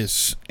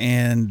 Yes,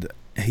 and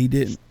he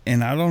didn't,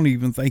 and I don't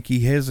even think he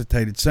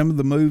hesitated. Some of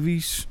the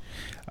movies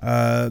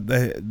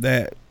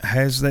that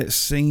has that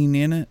scene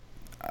in it,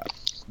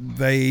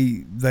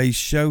 they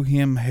show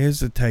him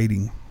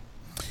hesitating,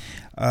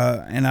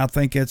 and I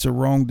think that's a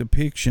wrong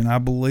depiction. I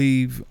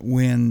believe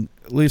when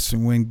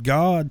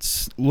God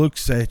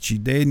looks at you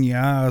dead in your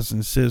eyes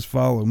and says,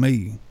 follow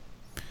me,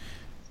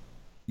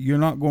 you're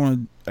not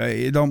going to,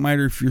 it don't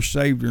matter if you're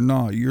saved or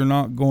not, you're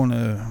not going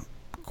to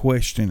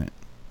question it.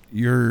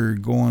 You're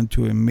going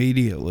to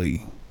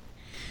immediately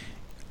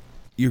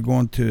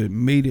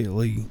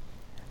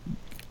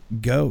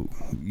go.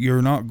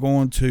 You're not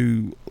going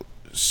to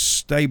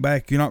stay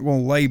back. You're not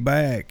going to lay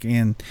back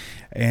and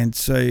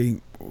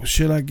say,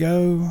 should I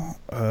go?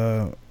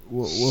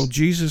 Well,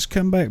 Jesus,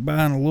 come back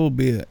by in a little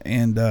bit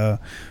and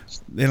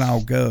then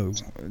I'll go.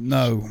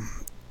 No,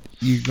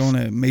 you're going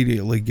to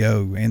immediately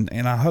go. And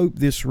I hope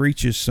this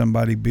reaches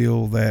somebody,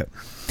 Bill,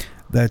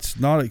 that's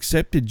not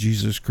accepted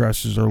Jesus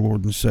Christ as our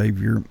Lord and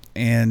Savior.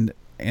 And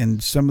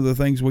some of the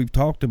things we've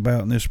talked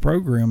about in this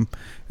program,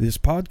 this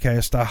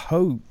podcast, I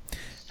hope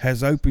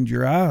has opened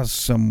your eyes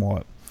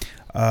somewhat.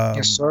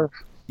 Yes, sir.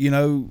 You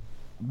know,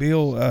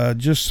 Bill,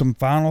 just some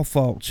final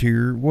thoughts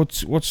here.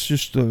 What's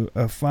just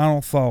a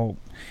final thought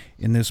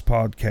in this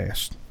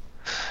podcast?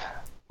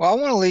 Well, I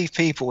want to leave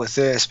people with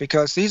this,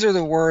 because these are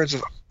the words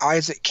of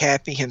Isaac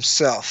Cappy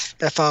himself.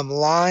 If I'm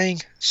lying,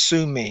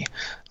 sue me.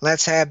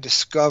 Let's have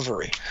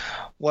discovery.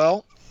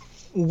 Well,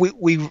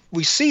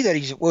 we see that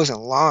he wasn't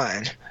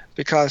lying,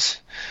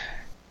 because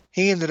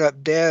he ended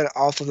up dead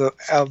off of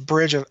a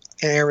bridge in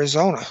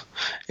Arizona.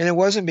 And it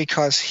wasn't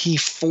because he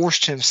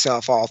forced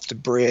himself off the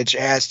bridge,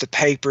 as the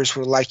papers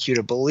would like you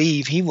to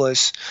believe. He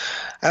was,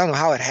 I don't know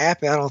how it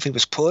happened. I don't know if he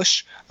was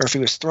pushed or if he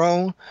was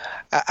thrown.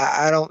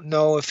 I don't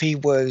know if he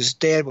was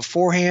dead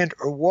beforehand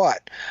or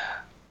what.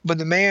 But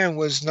the man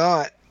was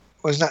not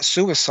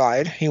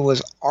suicide. He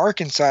was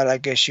arkancide, I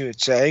guess you would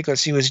say,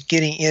 because he was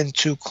getting in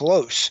too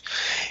close.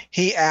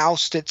 He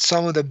ousted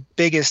some of the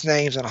biggest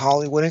names in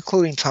Hollywood,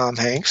 including Tom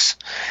Hanks,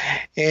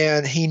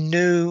 and he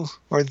knew,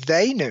 or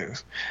they knew,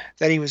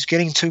 that he was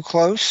getting too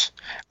close,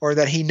 or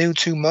that he knew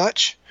too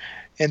much,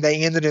 and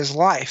they ended his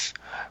life.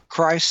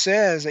 Christ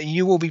says that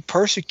you will be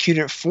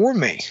persecuted for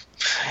me.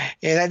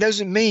 And that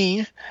doesn't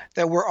mean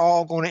that we're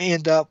all going to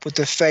end up with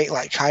the fate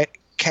like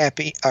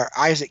Cappy or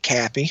Isaac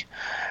Cappy.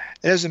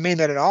 It doesn't mean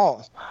that at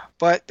all,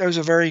 but there's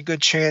a very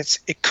good chance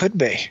it could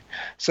be.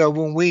 So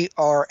when we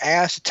are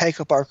asked to take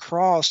up our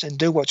cross and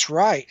do what's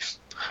right,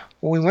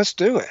 well, we must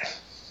do it.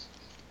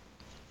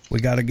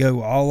 We got to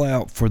go all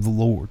out for the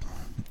Lord,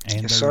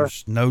 and Yes, there's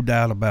sir. no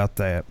doubt about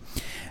that.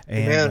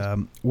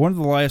 And one of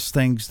the last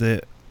things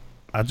that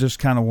I just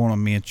kind of want to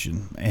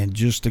mention, and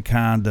just to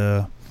kind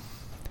of,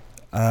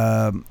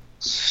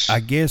 I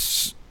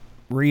guess,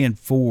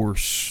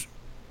 reinforce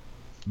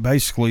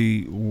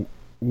basically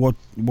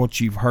what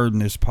you've heard in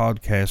this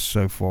podcast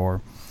so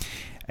far.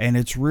 And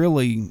it's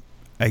really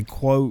a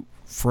quote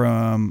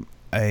from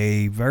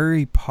a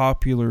very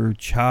popular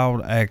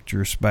child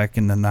actress back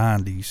in the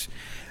 90s.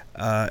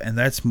 And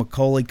that's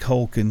Macaulay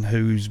Culkin,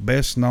 who's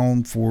best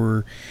known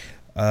for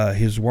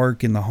his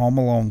work in the Home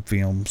Alone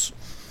films.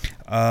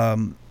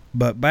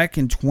 But back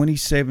in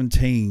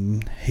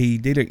 2017, he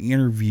did an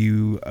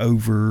interview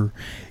over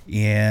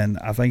in,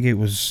 I think it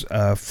was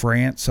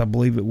France, I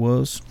believe it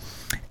was.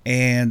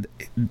 And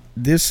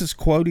this is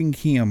quoting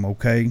him,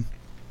 okay?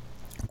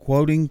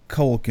 Quoting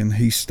Culkin,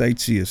 he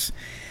states this: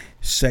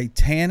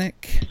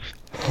 satanic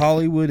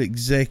Hollywood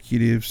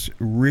executives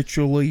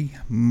ritually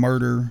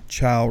murder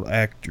child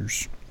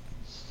actors.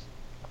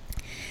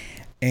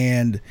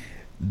 And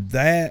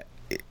that,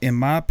 in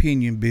my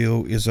opinion,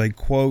 Bill, is a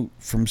quote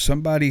from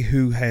somebody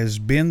who has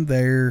been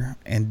there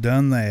and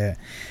done that.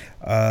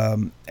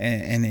 And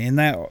in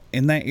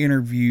that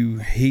interview,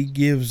 he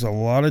gives a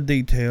lot of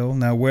detail.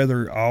 Now,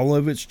 whether all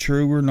of it's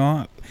true or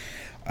not,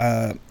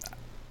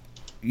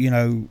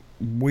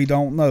 we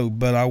don't know.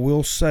 But I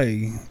will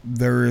say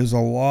there is a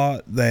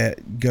lot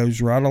that goes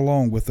right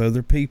along with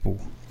other people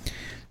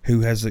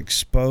who has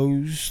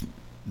exposed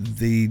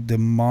the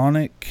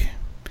demonic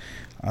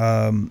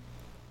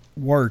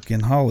work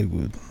in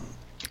Hollywood.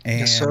 And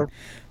Yes, sir.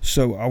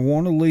 so I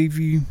want to leave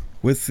you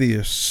with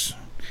this,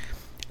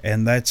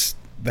 and that's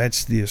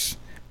this.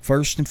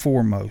 First and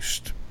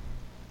foremost,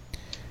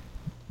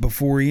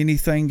 before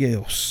anything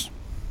else,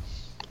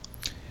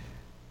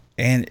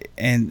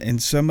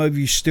 and some of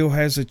you still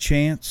has a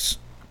chance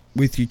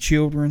with your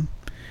children.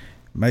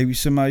 Maybe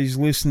somebody's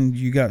listening,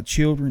 you got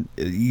children,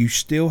 you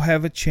still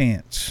have a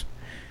chance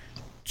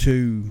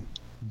to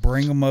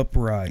bring them up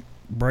right.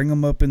 Bring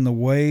them up in the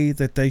way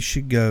that they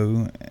should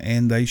go,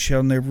 and they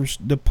shall never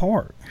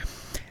depart.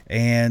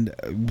 And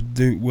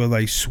will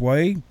they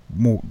sway?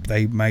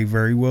 They may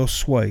very well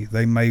sway.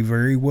 They may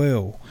very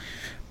well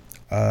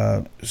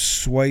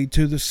sway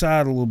to the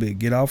side a little bit,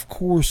 get off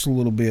course a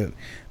little bit.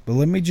 But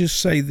let me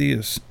just say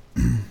this.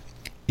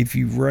 If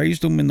you've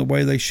raised them in the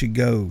way they should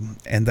go,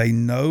 and they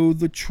know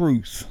the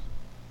truth,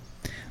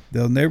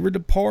 they'll never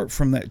depart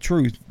from that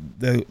truth.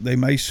 They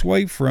may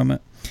sway from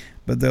it,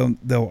 but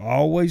they'll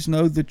always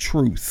know the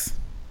truth,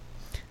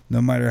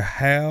 no matter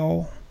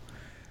how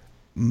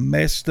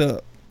messed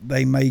up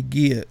they may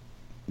get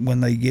when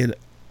they get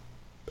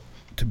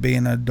to be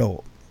an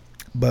adult.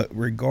 But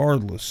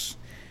regardless,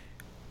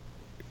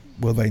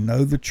 will they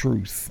know the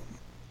truth?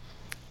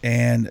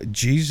 And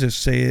Jesus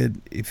said,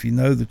 if you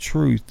know the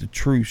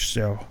truth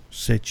shall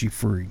set you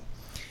free.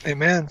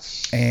 Amen.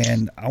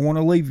 And I want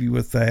to leave you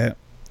with that.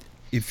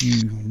 If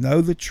you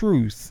know the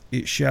truth,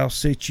 it shall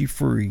set you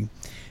free.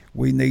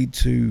 We need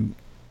to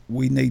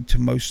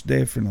most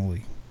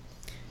definitely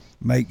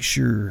make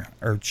sure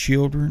our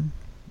children,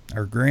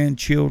 our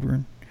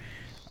grandchildren,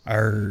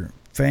 our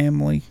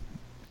family,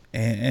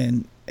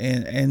 and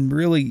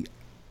really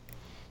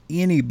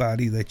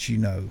anybody that you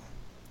know,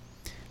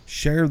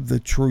 share the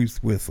truth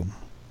with them.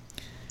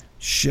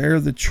 Share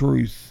the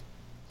truth.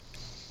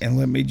 And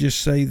let me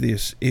just say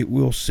this, it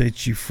will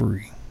set you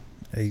free.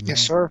 Amen.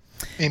 Yes, sir.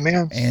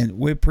 Amen. And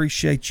we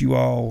appreciate you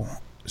all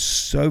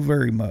so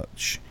very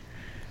much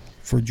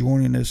for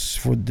joining us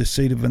for the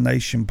Seed of a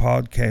Nation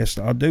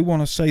podcast. I do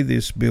want to say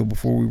this, Bill,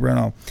 before we run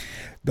off.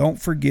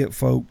 Don't forget,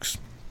 folks,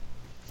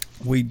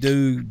 we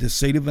do the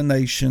Seed of a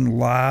Nation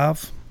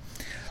live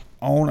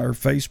on our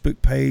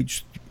Facebook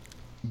page,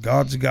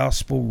 God's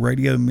Gospel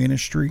Radio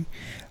Ministry.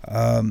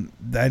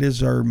 That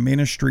is our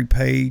ministry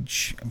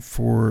page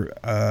for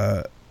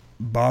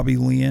Bobby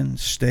Lynn,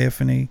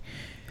 Stephanie,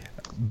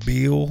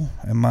 Bill,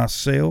 and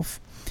myself.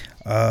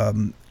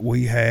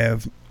 We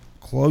have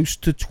close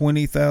to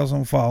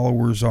 20,000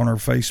 followers on our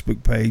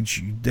Facebook page.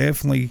 You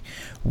definitely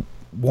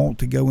want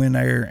to go in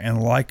there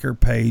and like our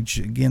page.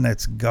 Again,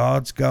 that's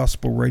God's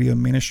Gospel Radio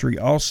Ministry.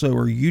 Also,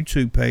 our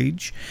YouTube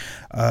page.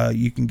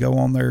 You can go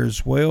on there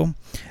as well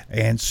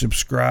and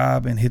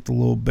subscribe and hit the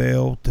little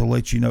bell to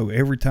let you know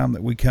every time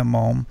that we come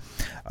on.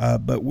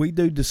 But we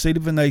do the Seed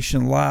of a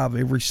Nation live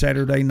every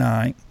Saturday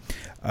night.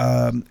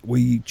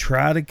 We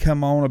try to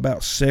come on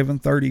about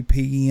 7:30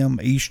 p.m.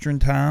 Eastern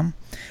time,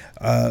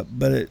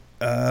 but it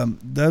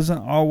doesn't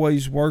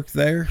always work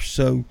there,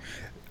 so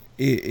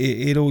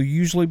it'll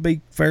usually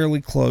be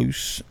fairly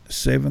close,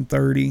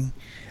 7:30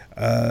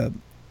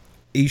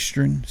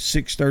 Eastern,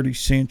 6:30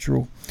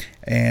 Central,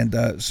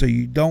 and so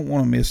you don't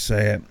want to miss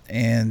that.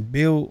 And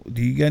Bill,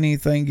 do you got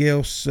anything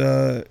else,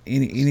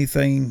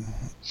 anything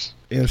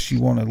else you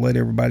want to let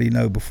everybody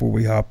know before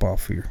we hop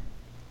off here?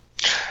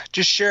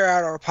 Just share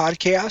out our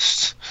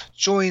podcasts.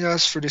 Join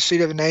us for the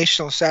Seed of a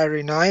Nation on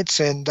Saturday nights,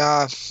 and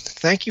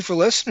thank you for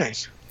listening.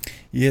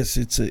 Yes,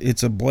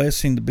 it's a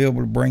blessing to be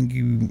able to bring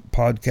you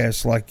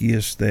podcasts like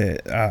this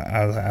that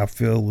I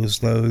feel as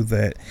though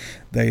that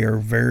they are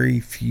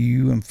very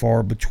few and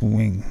far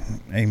between.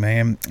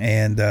 Amen.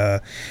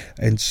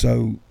 And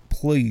so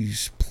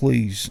please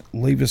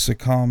leave us a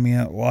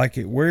comment, like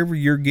it wherever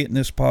you're getting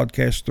this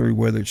podcast through,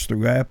 whether it's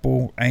through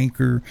Apple,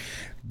 Anchor,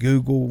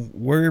 Google,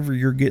 wherever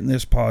you're getting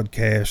this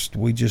podcast.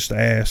 We just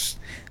ask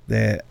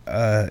that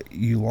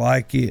you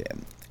like it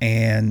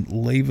and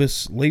leave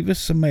us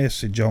a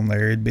message on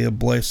there. It'd be a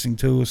blessing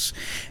to us.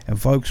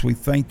 And folks, we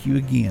thank you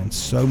again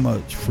so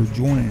much for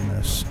joining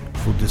us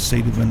for the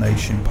Seed of a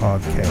Nation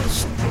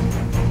podcast.